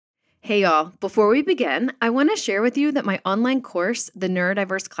Hey y'all, before we begin, I want to share with you that my online course, The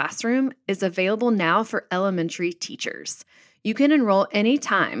Neurodiverse Classroom, is available now for elementary teachers. You can enroll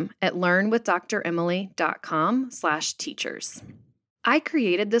anytime at learnwithdremily.com/teachers. I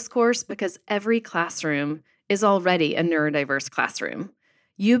created this course because every classroom is already a neurodiverse classroom.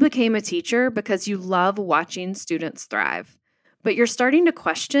 You became a teacher because you love watching students thrive, but you're starting to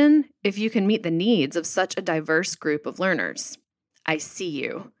question if you can meet the needs of such a diverse group of learners. I see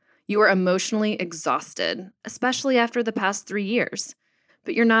you. You are emotionally exhausted, especially after the past 3 years,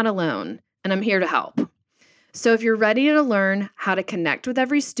 but you're not alone, and I'm here to help. So if you're ready to learn how to connect with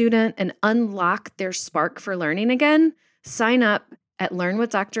every student and unlock their spark for learning again, sign up at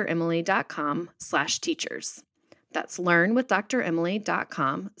learnwithdremily.com/teachers. That's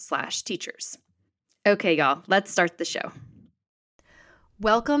learnwithdremily.com/teachers. Okay, y'all, let's start the show.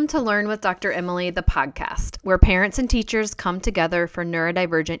 Welcome to Learn with Dr. Emily, the podcast, where parents and teachers come together for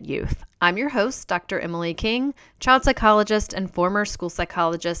neurodivergent youth. I'm your host, Dr. Emily King, child psychologist and former school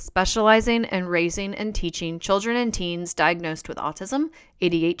psychologist specializing in raising and teaching children and teens diagnosed with autism,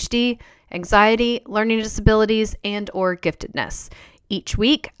 ADHD, anxiety, learning disabilities, and/or giftedness. Each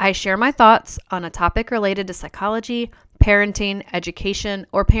week, I share my thoughts on a topic related to psychology, parenting, education,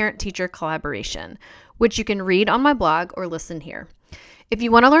 or parent-teacher collaboration, which you can read on my blog or listen here. If you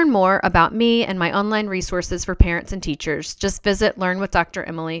want to learn more about me and my online resources for parents and teachers, just visit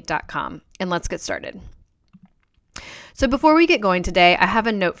learnwithdremily.com and let's get started. So before we get going today, I have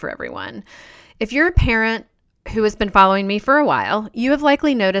a note for everyone. If you're a parent who has been following me for a while, you have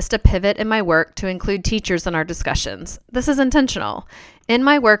likely noticed a pivot in my work to include teachers in our discussions. This is intentional. In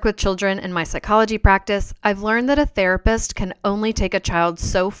my work with children and my psychology practice, I've learned that a therapist can only take a child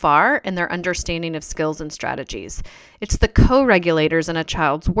so far in their understanding of skills and strategies. It's the co-regulators in a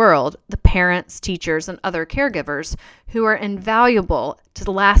child's world, the parents, teachers, and other caregivers, who are invaluable to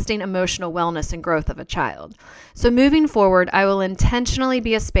the lasting emotional wellness and growth of a child. So moving forward, I will intentionally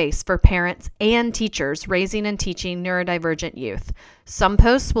be a space for parents and teachers raising and teaching neurodivergent youth. Some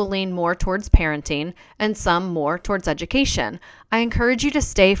posts will lean more towards parenting and some more towards education. I encourage you to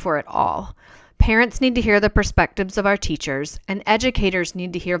stay for it all. Parents need to hear the perspectives of our teachers, and educators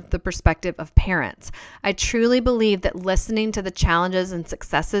need to hear the perspective of parents. I truly believe that listening to the challenges and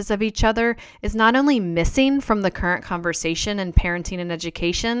successes of each other is not only missing from the current conversation in parenting and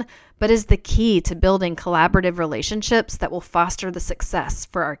education, but is the key to building collaborative relationships that will foster the success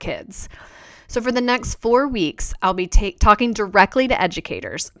for our kids. So for the next 4 weeks, I'll be talking directly to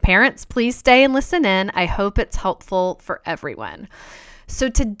educators. Parents, please stay and listen in. I hope it's helpful for everyone. So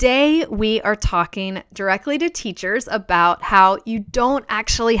today we are talking directly to teachers about how you don't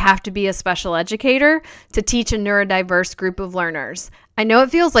actually have to be a special educator to teach a neurodiverse group of learners. I know it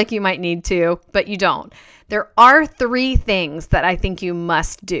feels like you might need to, but you don't. There are 3 things that I think you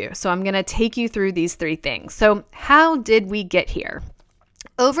must do. So I'm going to take you through these 3 things. So how did we get here?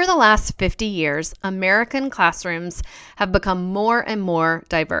 Over the last 50 years, American classrooms have become more and more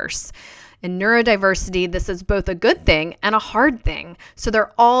diverse. In neurodiversity, this is both a good thing and a hard thing. So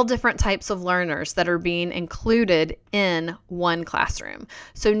they're all different types of learners that are being included in one classroom.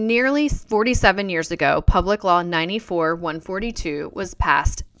 So nearly 47 years ago, Public Law 94-142 was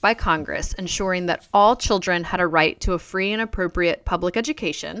passed by Congress, ensuring that all children had a right to a free and appropriate public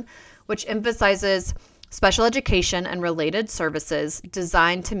education, which emphasizes special education and related services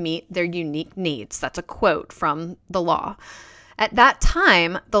designed to meet their unique needs. That's a quote from the law. At that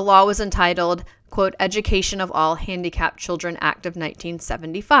time, the law was entitled, quote, Education of All Handicapped Children Act of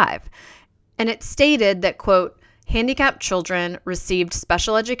 1975. And it stated that, quote, handicapped children received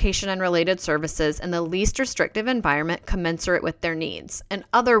special education and related services in the least restrictive environment commensurate with their needs. In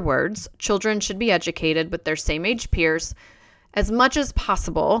other words, children should be educated with their same age peers as much as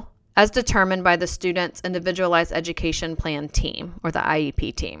possible, as determined by the student's Individualized Education Plan team, or the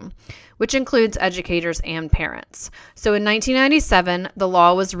IEP team, which includes educators and parents. So in 1997, the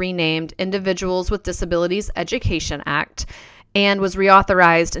law was renamed Individuals with Disabilities Education Act and was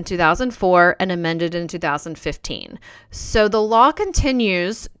reauthorized in 2004 and amended in 2015. So the law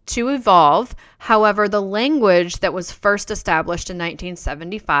continues to evolve. However, the language that was first established in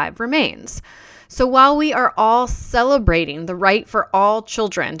 1975 remains. So while we are all celebrating the right for all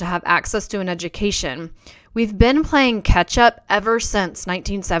children to have access to an education, we've been playing catch up ever since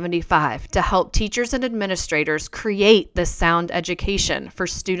 1975 to help teachers and administrators create this sound education for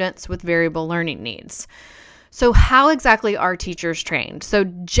students with variable learning needs. So how exactly are teachers trained? So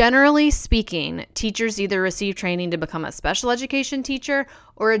generally speaking, teachers either receive training to become a special education teacher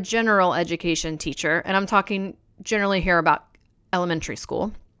or a general education teacher, and I'm talking generally here about elementary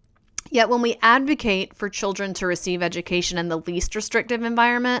school. Yet when we advocate for children to receive education in the least restrictive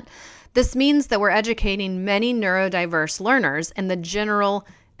environment, this means that we're educating many neurodiverse learners in the general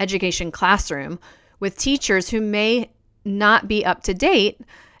education classroom with teachers who may not be up to date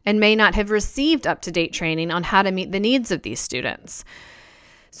and may not have received up-to-date training on how to meet the needs of these students.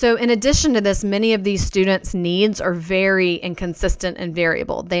 So in addition to this, many of these students' needs are very inconsistent and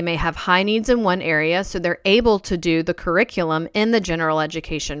variable. They may have high needs in one area, so they're able to do the curriculum in the general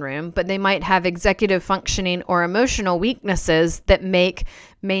education room, but they might have executive functioning or emotional weaknesses that make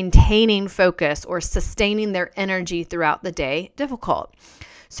maintaining focus or sustaining their energy throughout the day difficult.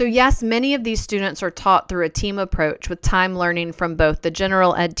 So yes, many of these students are taught through a team approach with time learning from both the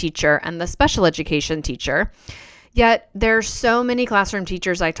general ed teacher and the special education teacher. Yet there are so many classroom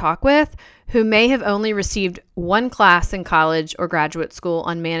teachers I talk with who may have only received one class in college or graduate school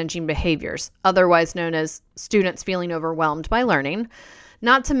on managing behaviors, otherwise known as students feeling overwhelmed by learning.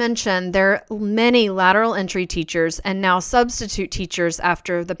 Not to mention, there are many lateral entry teachers and now substitute teachers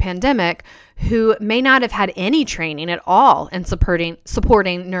after the pandemic who may not have had any training at all in supporting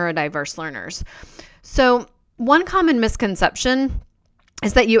neurodiverse learners. So one common misconception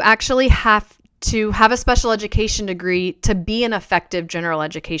is that you actually have to have a special education degree to be an effective general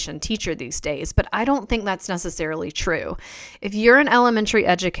education teacher these days, but I don't think that's necessarily true. If you're an elementary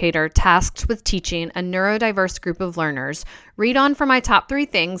educator tasked with teaching a neurodiverse group of learners, read on for my top 3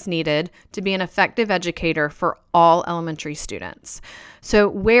 things needed to be an effective educator for all elementary students. So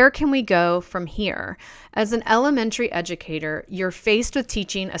where can we go from here? As an elementary educator, you're faced with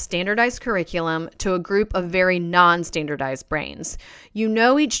teaching a standardized curriculum to a group of very non-standardized brains. You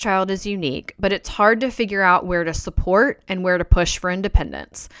know each child is unique, but it's hard to figure out where to support and where to push for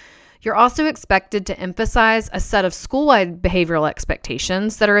independence. You're also expected to emphasize a set of school-wide behavioral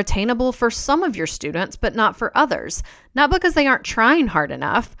expectations that are attainable for some of your students, but not for others. Not because they aren't trying hard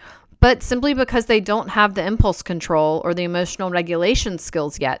enough, but simply because they don't have the impulse control or the emotional regulation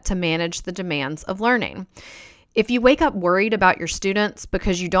skills yet to manage the demands of learning. If you wake up worried about your students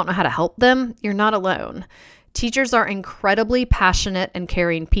because you don't know how to help them, you're not alone. Teachers are incredibly passionate and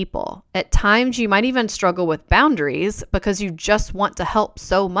caring people. At times, you might even struggle with boundaries because you just want to help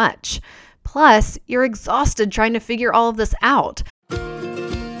so much. Plus, you're exhausted trying to figure all of this out.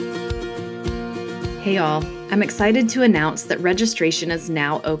 Hey y'all, I'm excited to announce that registration is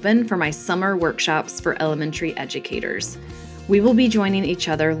now open for my summer workshops for elementary educators. We will be joining each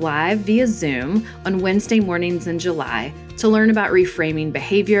other live via Zoom on Wednesday mornings in July to learn about reframing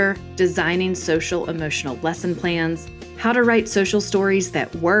behavior, designing social emotional lesson plans, how to write social stories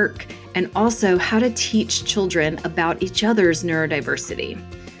that work, and also how to teach children about each other's neurodiversity.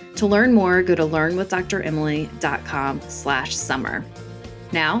 To learn more, go to learnwithdremily.com/summer.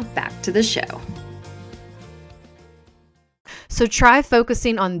 Now, back to the show. So try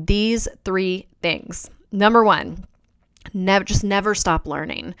focusing on these 3 things. Number 1, never stop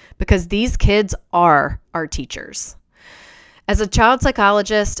learning, because these kids are our teachers. As a child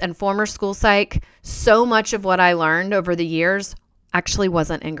psychologist and former school psych, so much of what I learned over the years actually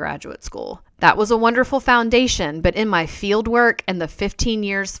wasn't in graduate school. That was a wonderful foundation, but in my field work and the 15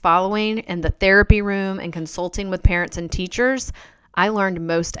 years following in the therapy room and consulting with parents and teachers, I learned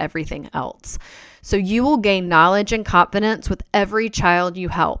most everything else. So you will gain knowledge and confidence with every child you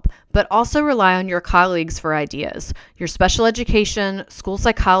help, but also rely on your colleagues for ideas. Your special education, school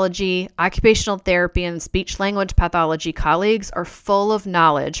psychology, occupational therapy, and speech language pathology colleagues are full of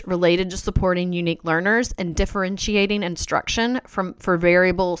knowledge related to supporting unique learners and differentiating instruction for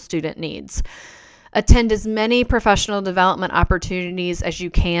variable student needs. Attend as many professional development opportunities as you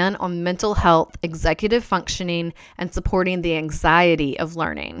can on mental health, executive functioning, and supporting the anxiety of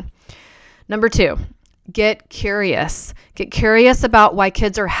learning. Number 2, get curious. Get curious about why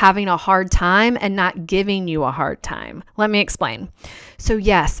kids are having a hard time and not giving you a hard time. Let me explain. So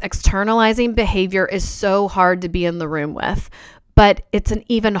yes, externalizing behavior is so hard to be in the room with, but it's an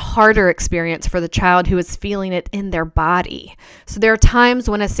even harder experience for the child who is feeling it in their body. So there are times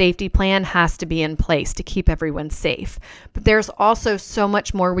when a safety plan has to be in place to keep everyone safe, but there's also so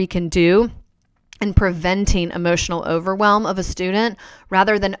much more we can do in preventing emotional overwhelm of a student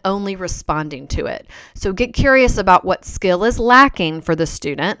rather than only responding to it. So get curious about what skill is lacking for the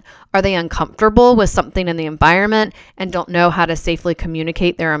student. Are they uncomfortable with something in the environment and don't know how to safely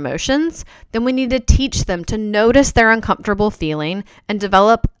communicate their emotions? Then we need to teach them to notice their uncomfortable feeling and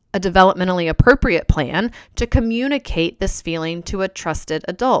develop a developmentally appropriate plan to communicate this feeling to a trusted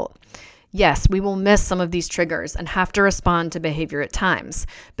adult. Yes, we will miss some of these triggers and have to respond to behavior at times.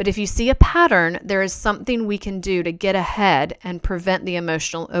 But if you see a pattern, there is something we can do to get ahead and prevent the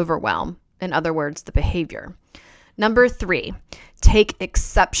emotional overwhelm. In other words, the behavior. Number 3, take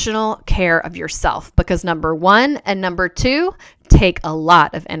exceptional care of yourself because number 1 and number 2 take a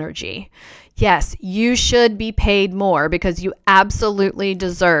lot of energy. Yes, you should be paid more because you absolutely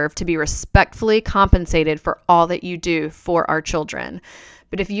deserve to be respectfully compensated for all that you do for our children.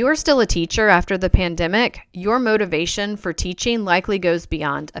 But if you are still a teacher after the pandemic, your motivation for teaching likely goes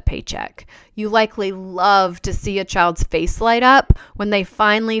beyond a paycheck. You likely love to see a child's face light up when they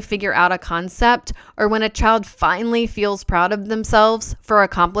finally figure out a concept or when a child finally feels proud of themselves for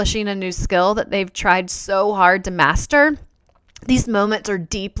accomplishing a new skill that they've tried so hard to master. These moments are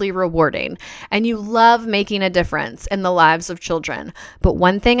deeply rewarding, and you love making a difference in the lives of children. But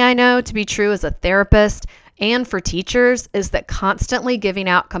one thing I know to be true as a therapist and for teachers is that constantly giving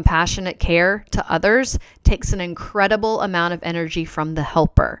out compassionate care to others takes an incredible amount of energy from the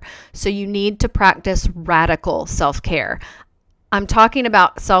helper. So you need to practice radical self-care. I'm talking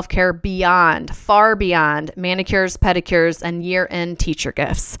about self-care far beyond manicures, pedicures, and year-end teacher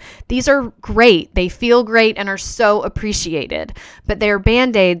gifts. These are great. They feel great and are so appreciated, but they are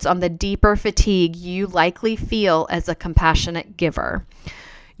Band-Aids on the deeper fatigue you likely feel as a compassionate giver.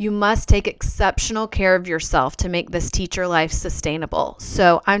 You must take exceptional care of yourself to make this teacher life sustainable.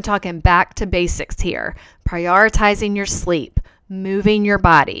 So I'm talking back to basics here. Prioritizing your sleep, moving your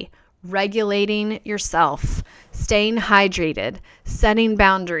body, regulating yourself, staying hydrated, setting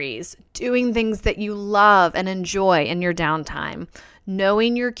boundaries, doing things that you love and enjoy in your downtime,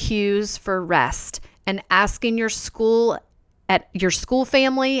 knowing your cues for rest, and asking your school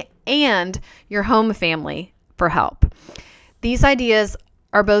family and your home family for help. These ideas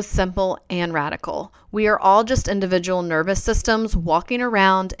are both simple and radical. We are all just individual nervous systems walking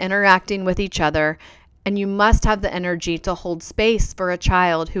around, interacting with each other, and you must have the energy to hold space for a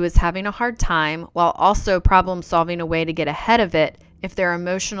child who is having a hard time while also problem solving a way to get ahead of it if their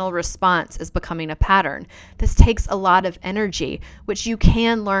emotional response is becoming a pattern. This takes a lot of energy, which you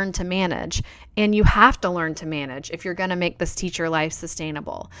can learn to manage, and you have to learn to manage if you're going to make this teacher life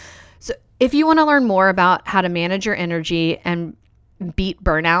sustainable. So if you want to learn more about how to manage your energy and beat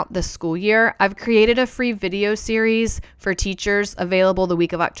burnout this school year, I've created a free video series for teachers available the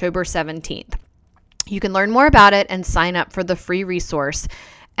week of October 17th. You can learn more about it and sign up for the free resource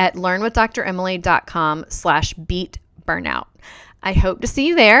at learnwithdremily.com/beatburnout. I hope to see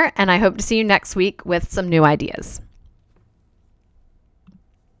you there, and I hope to see you next week with some new ideas.